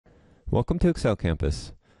Welcome to Excel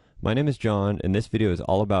Campus. My name is John, and this video is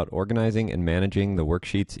all about organizing and managing the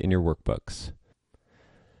worksheets in your workbooks.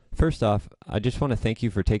 First off, I just want to thank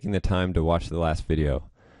you for taking the time to watch the last video.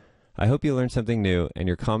 I hope you learned something new, and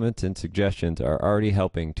your comments and suggestions are already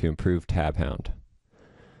helping to improve Hound.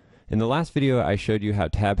 In the last video, I showed you how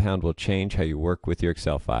Hound will change how you work with your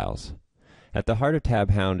Excel files. At the heart of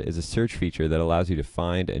Hound is a search feature that allows you to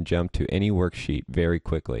find and jump to any worksheet very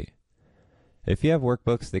quickly. If you have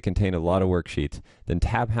workbooks that contain a lot of worksheets, then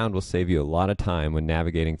Hound will save you a lot of time when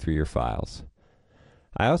navigating through your files.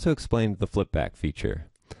 I also explained the flip back feature,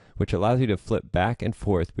 which allows you to flip back and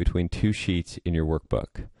forth between two sheets in your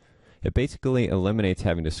workbook. It basically eliminates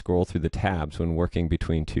having to scroll through the tabs when working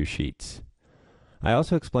between two sheets. I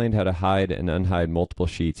also explained how to hide and unhide multiple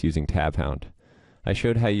sheets using Hound. I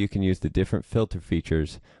showed how you can use the different filter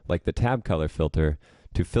features, like the tab color filter,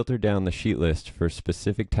 to filter down the sheet list for a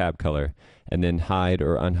specific tab color and then hide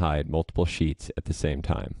or unhide multiple sheets at the same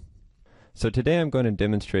time. So today I'm going to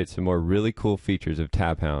demonstrate some more really cool features of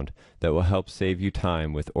Hound that will help save you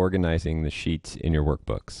time with organizing the sheets in your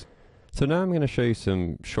workbooks. So now I'm going to show you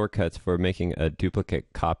some shortcuts for making a duplicate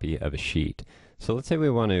copy of a sheet. So let's say we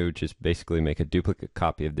want to just basically make a duplicate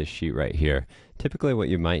copy of this sheet right here. Typically what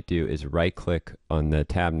you might do is right click on the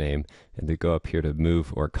tab name and then go up here to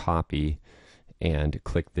move or copy and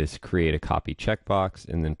click this create a copy checkbox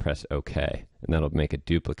and then press OK, and that'll make a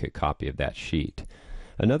duplicate copy of that sheet.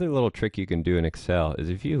 Another little trick you can do in Excel is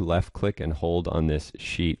if you left click and hold on this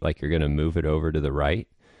sheet like you're going to move it over to the right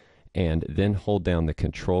and then hold down the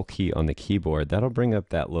Control key on the keyboard, that'll bring up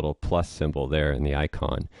that little plus symbol there in the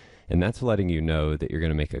icon, and that's letting you know that you're going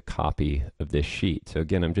to make a copy of this sheet. So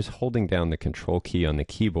again, I'm just holding down the Control key on the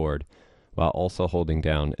keyboard while also holding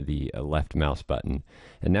down the left mouse button.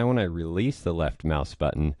 And now when I release the left mouse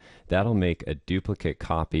button, that'll make a duplicate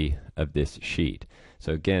copy of this sheet.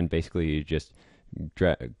 So again, basically you just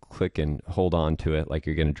click and hold on to it like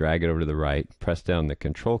you're going to drag it over to the right, press down the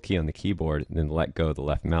Control key on the keyboard, and then let go of the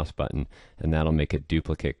left mouse button, and that'll make a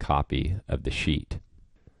duplicate copy of the sheet.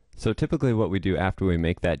 So typically what we do after we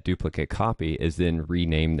make that duplicate copy is then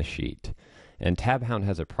rename the sheet. And Hound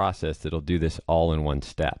has a process that'll do this all in one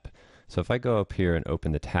step. So if I go up here and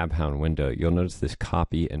open the Hound window, you'll notice this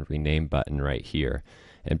copy and rename button right here.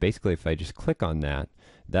 And basically if I just click on that,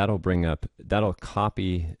 that'll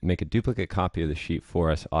make a duplicate copy of the sheet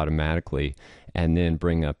for us automatically, and then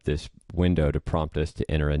bring up this window to prompt us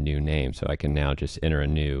to enter a new name. So I can now just enter a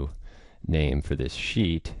new name for this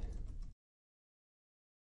sheet,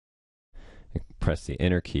 press the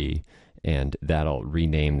enter key, and that'll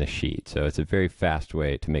rename the sheet. So it's a very fast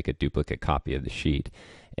way to make a duplicate copy of the sheet.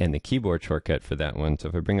 And the keyboard shortcut for that one, so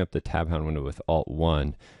if I bring up the Hound window with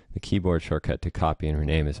Alt-1, the keyboard shortcut to copy and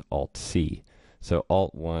rename is Alt-C. So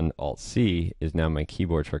Alt-1, Alt-C is now my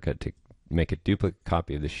keyboard shortcut to make a duplicate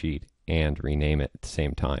copy of the sheet and rename it at the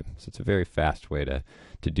same time. So it's a very fast way to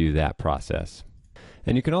do that process.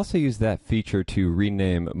 And you can also use that feature to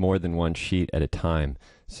rename more than one sheet at a time.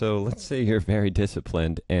 So let's say you're very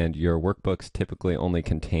disciplined and your workbooks typically only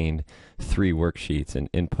contain 3 worksheets, an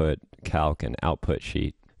input, calc, and output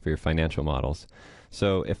sheet for your financial models.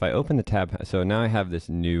 So if I open the so now I have this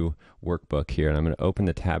new workbook here, and I'm going to open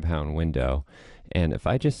the Hound window, and if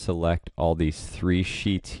I just select all these 3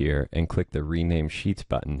 sheets here and click the rename sheets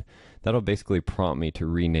button, that'll basically prompt me to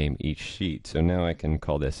rename each sheet. So now I can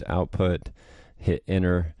call this output, hit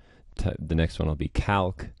enter, the next one will be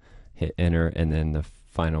calc, hit enter, and then the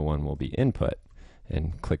final one will be input,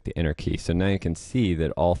 and click the enter key. So now you can see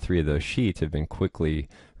that all 3 of those sheets have been quickly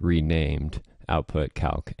renamed output,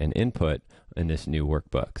 calc, and input in this new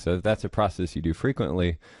workbook. So if that's a process you do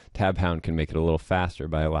frequently, Hound can make it a little faster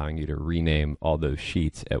by allowing you to rename all those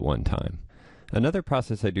sheets at one time. Another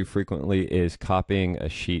process I do frequently is copying a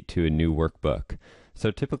sheet to a new workbook.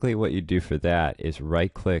 So typically what you do for that is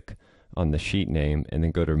right click on the sheet name and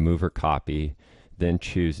then go to remove or copy, then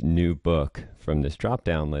choose new book from this drop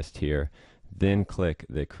down list here, then click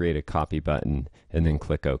the create a copy button and then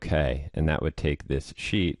click OK, and that would take this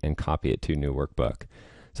sheet and copy it to a new workbook.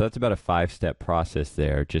 So that's about a 5-step process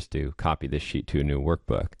there just to copy this sheet to a new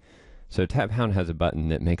workbook. So Hound has a button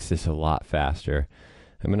that makes this a lot faster.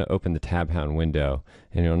 I'm going to open the Hound window,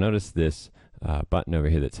 and you'll notice this button over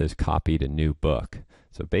here that says copy to new book.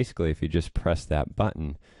 So basically if you just press that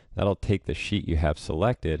button, that'll take the sheet you have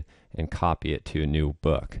selected and copy it to a new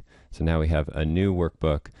book. So now we have a new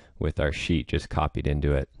workbook with our sheet just copied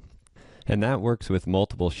into it. And that works with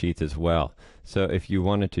multiple sheets as well. So if you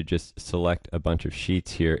wanted to just select a bunch of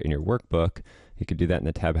sheets here in your workbook, You could do that in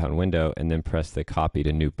the Tab Hound window and then press the Copy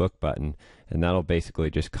to New Book button, and that'll basically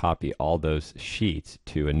just copy all those sheets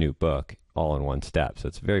to a new book all in one step. So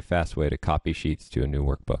it's a very fast way to copy sheets to a new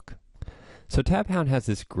workbook. So Tab Hound has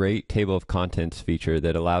this great table of contents feature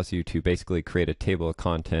that allows you to basically create a table of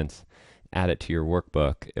contents, add it to your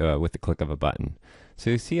workbook with the click of a button. So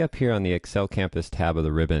you see up here on the Excel Campus tab of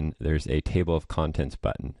the ribbon, there's a table of contents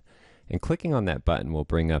button. And clicking on that button will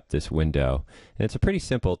bring up this window. And it's a pretty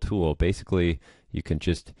simple tool. Basically, you can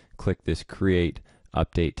just click this Create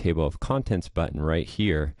Update Table of Contents button right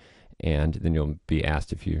here, and then you'll be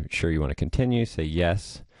asked if you're sure you want to continue. Say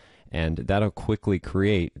yes, and that'll quickly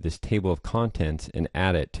create this table of contents and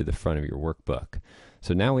add it to the front of your workbook.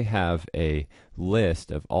 So now we have a list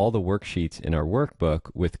of all the worksheets in our workbook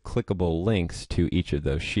with clickable links to each of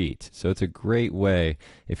those sheets. So it's a great way,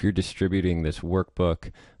 if you're distributing this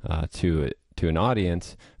workbook to an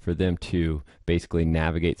audience, for them to basically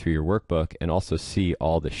navigate through your workbook and also see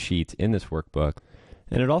all the sheets in this workbook.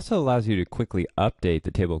 And it also allows you to quickly update the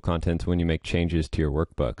table of contents when you make changes to your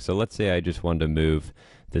workbook. So let's say I just wanted to move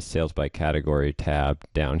this Sales by Category tab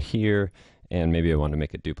down here, and maybe I want to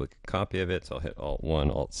make a duplicate copy of it, so I'll hit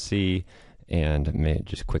Alt-1, Alt-C, and may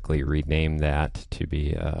just quickly rename that to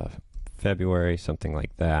be February, something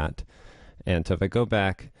like that. And so if I go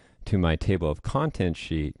back to my table of contents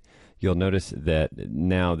sheet, you'll notice that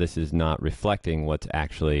now this is not reflecting what's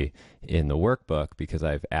actually in the workbook because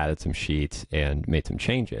I've added some sheets and made some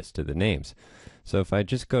changes to the names. So if I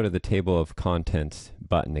just go to the table of contents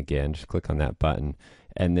button again, just click on that button,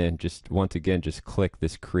 and then just once again just click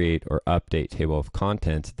this Create or Update Table of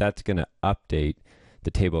Contents, that's going to update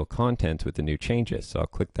the table of contents with the new changes. So I'll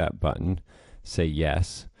click that button, say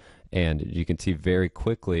yes, and you can see very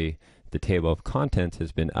quickly the table of contents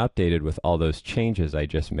has been updated with all those changes I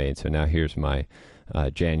just made. So now here's my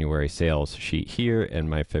January sales sheet here and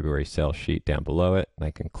my February sales sheet down below it, and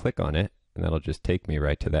I can click on it and that'll just take me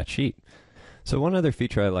right to that sheet. So one other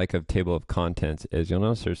feature I like of table of contents is you'll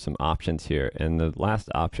notice there's some options here, and the last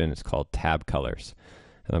option is called tab colors.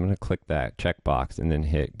 And I'm going to click that checkbox and then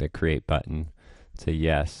hit the Create button, say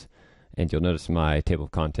yes, and you'll notice my table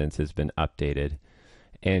of contents has been updated.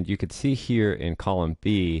 And you can see here in column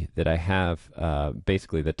B that I have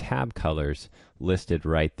basically the tab colors listed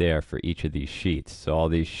right there for each of these sheets. So all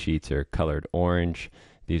these sheets are colored orange.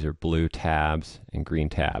 These are blue tabs and green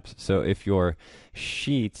tabs. So if your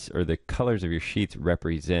sheets or the colors of your sheets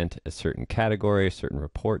represent a certain category, a certain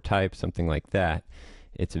report type, something like that,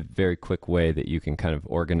 it's a very quick way that you can kind of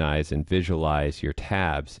organize and visualize your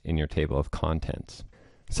tabs in your table of contents.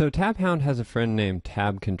 So Tab Hound has a friend named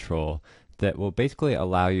Tab Control that will basically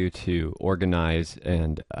allow you to organize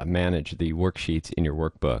and manage the worksheets in your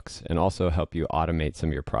workbooks and also help you automate some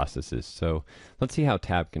of your processes. So let's see how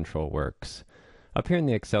Tab Control works. Up here in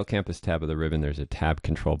the Excel Campus tab of the ribbon, there's a Tab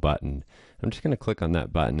Control button. I'm just going to click on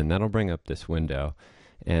that button, and that'll bring up this window.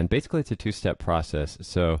 And basically, it's a two-step process.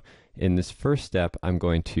 So in this first step, I'm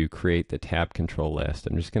going to create the Tab Control list.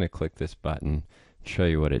 I'm just going to click this button and show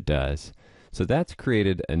you what it does. So that's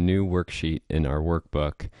created a new worksheet in our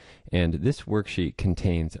workbook, and this worksheet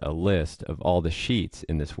contains a list of all the sheets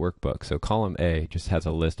in this workbook. So column A just has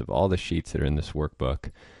a list of all the sheets that are in this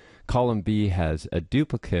workbook. Column B has a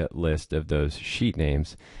duplicate list of those sheet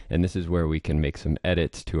names, and this is where we can make some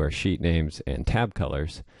edits to our sheet names and tab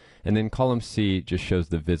colors. And then column C just shows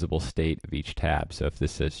the visible state of each tab. So if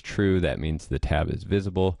this says true, that means the tab is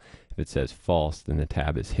visible. If it says false, then the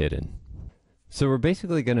tab is hidden. So we're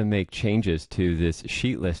basically going to make changes to this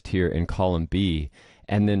sheet list here in column B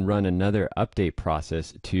and then run another update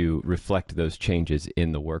process to reflect those changes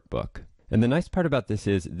in the workbook. And the nice part about this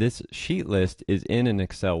is this sheet list is in an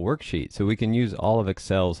Excel worksheet, so we can use all of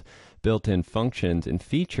Excel's built-in functions and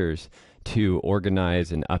features to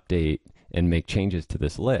organize and update and make changes to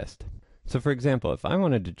this list. So for example, if I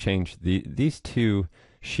wanted to change these two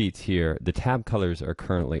sheets here, the tab colors are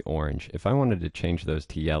currently orange. If I wanted to change those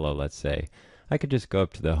to yellow, let's say, I could just go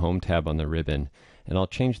up to the Home tab on the ribbon, and I'll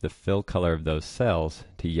change the fill color of those cells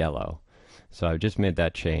to yellow. So I've just made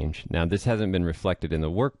that change. Now this hasn't been reflected in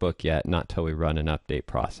the workbook yet, not till we run an update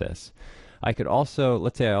process. I could also,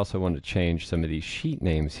 let's say I also want to change some of these sheet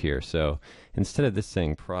names here. So instead of this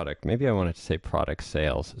saying product, maybe I want it to say product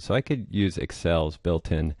sales. So I could use Excel's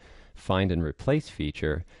built-in find and replace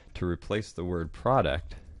feature to replace the word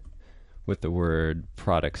product with the word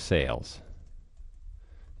product sales.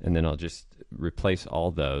 And then I'll just replace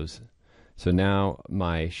all those. So now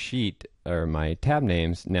my sheet or my tab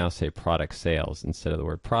names now say product sales instead of the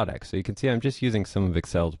word product. So you can see I'm just using some of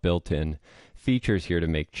Excel's built-in features here to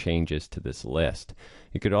make changes to this list.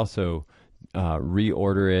 You could also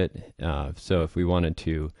reorder it. So if we wanted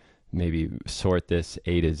to maybe sort this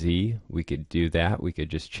A to Z, we could do that. We could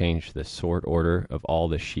just change the sort order of all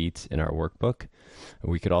the sheets in our workbook.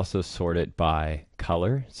 We could also sort it by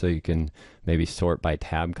color, so you can maybe sort by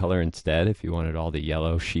tab color instead if you wanted all the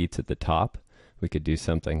yellow sheets at the top. We could do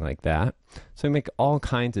something like that. So we make all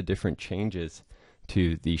kinds of different changes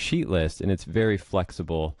to the sheet list, and it's very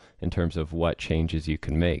flexible in terms of what changes you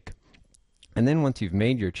can make. And then once you've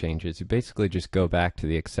made your changes, you basically just go back to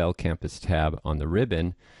the Excel Campus tab on the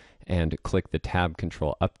ribbon and click the Tab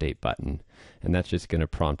Control Update button. And that's just going to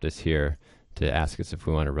prompt us here to ask us if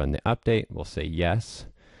we want to run the update. We'll say yes,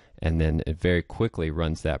 and then it very quickly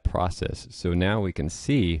runs that process. So now we can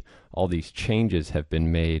see all these changes have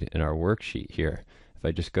been made in our worksheet here. If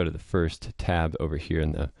I just go to the first tab over here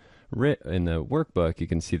in the workbook, you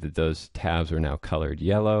can see that those tabs are now colored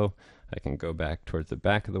yellow. I can go back towards the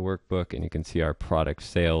back of the workbook, and you can see our product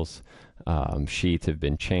sales sheets have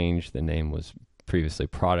been changed. The name was previously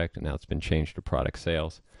product, and now it's been changed to product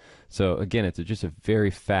sales. So again, it's just a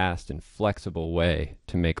very fast and flexible way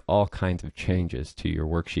to make all kinds of changes to your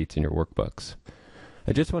worksheets and your workbooks.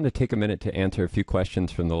 I just want to take a minute to answer a few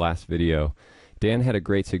questions from the last video. Dan had a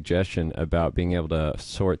great suggestion about being able to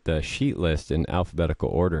sort the sheet list in alphabetical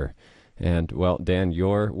order. And well, Dan,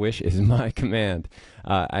 your wish is my command.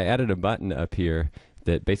 I added a button up here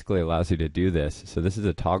that basically allows you to do this. So this is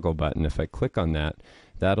a toggle button. If I click on that,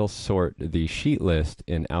 that'll sort the sheet list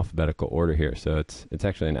in alphabetical order here. So it's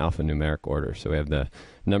actually an alphanumeric order. So we have the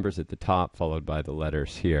numbers at the top followed by the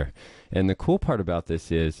letters here. And the cool part about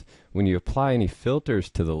this is when you apply any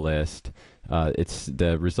filters to the list,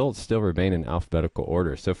 the results still remain in alphabetical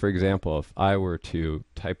order. So for example, if I were to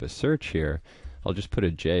type a search here, I'll just put a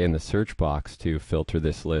J in the search box to filter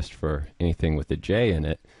this list for anything with a J in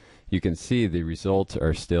it. You can see the results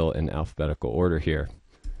are still in alphabetical order here.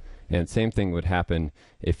 And same thing would happen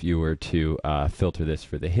if you were to filter this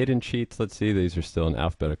for the hidden sheets. Let's see, these are still in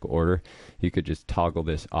alphabetical order. You could just toggle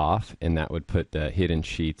this off, and that would put the hidden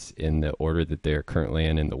sheets in the order that they're currently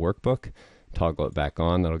in the workbook. Toggle it back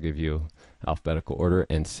on, that'll give you alphabetical order.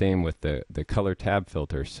 And same with the color tab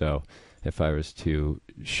filter. So if I was to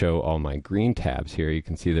show all my green tabs here, you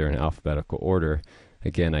can see they're in alphabetical order.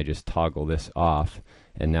 Again, I just toggle this off,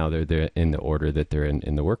 and now they're there in the order that they're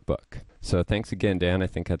in the workbook. So thanks again, Dan. I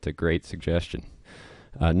think that's a great suggestion.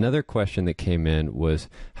 Another question that came in was,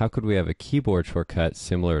 how could we have a keyboard shortcut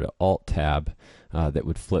similar to Alt-Tab that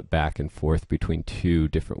would flip back and forth between two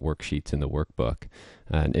different worksheets in the workbook?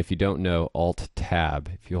 And if you don't know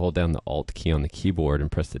Alt-Tab, if you hold down the Alt key on the keyboard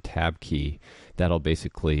and press the Tab key, that'll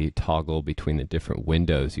basically toggle between the different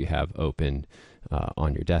windows you have open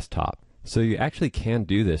on your desktop. So you actually can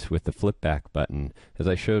do this with the flip back button. As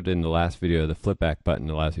I showed in the last video, the flip back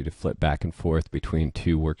button allows you to flip back and forth between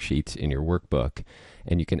two worksheets in your workbook.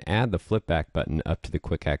 And you can add the flip back button up to the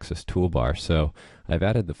quick access toolbar. So I've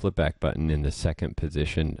added the flip back button in the second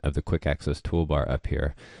position of the quick access toolbar up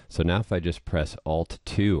here. So now if I just press Alt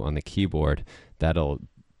 2 on the keyboard, that'll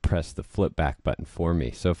press the flip back button for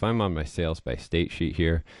me. So if I'm on my sales by state sheet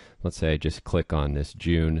here, let's say I just click on this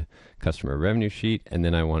June customer revenue sheet, and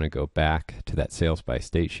then I want to go back to that sales by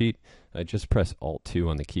state sheet, I just press Alt 2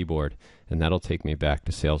 on the keyboard, and that'll take me back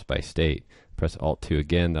to sales by state. Press Alt 2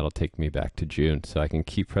 again, that'll take me back to June. So I can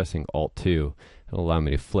keep pressing Alt 2. It'll allow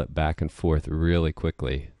me to flip back and forth really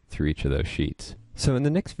quickly through each of those sheets. So in the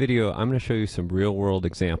next video, I'm going to show you some real-world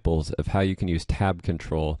examples of how you can use tab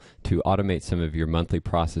control to automate some of your monthly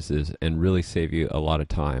processes and really save you a lot of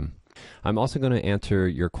time. I'm also going to answer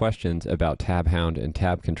your questions about Tab Hound and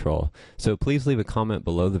tab control. So please leave a comment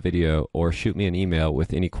below the video or shoot me an email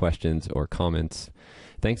with any questions or comments.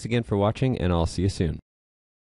 Thanks again for watching, and I'll see you soon.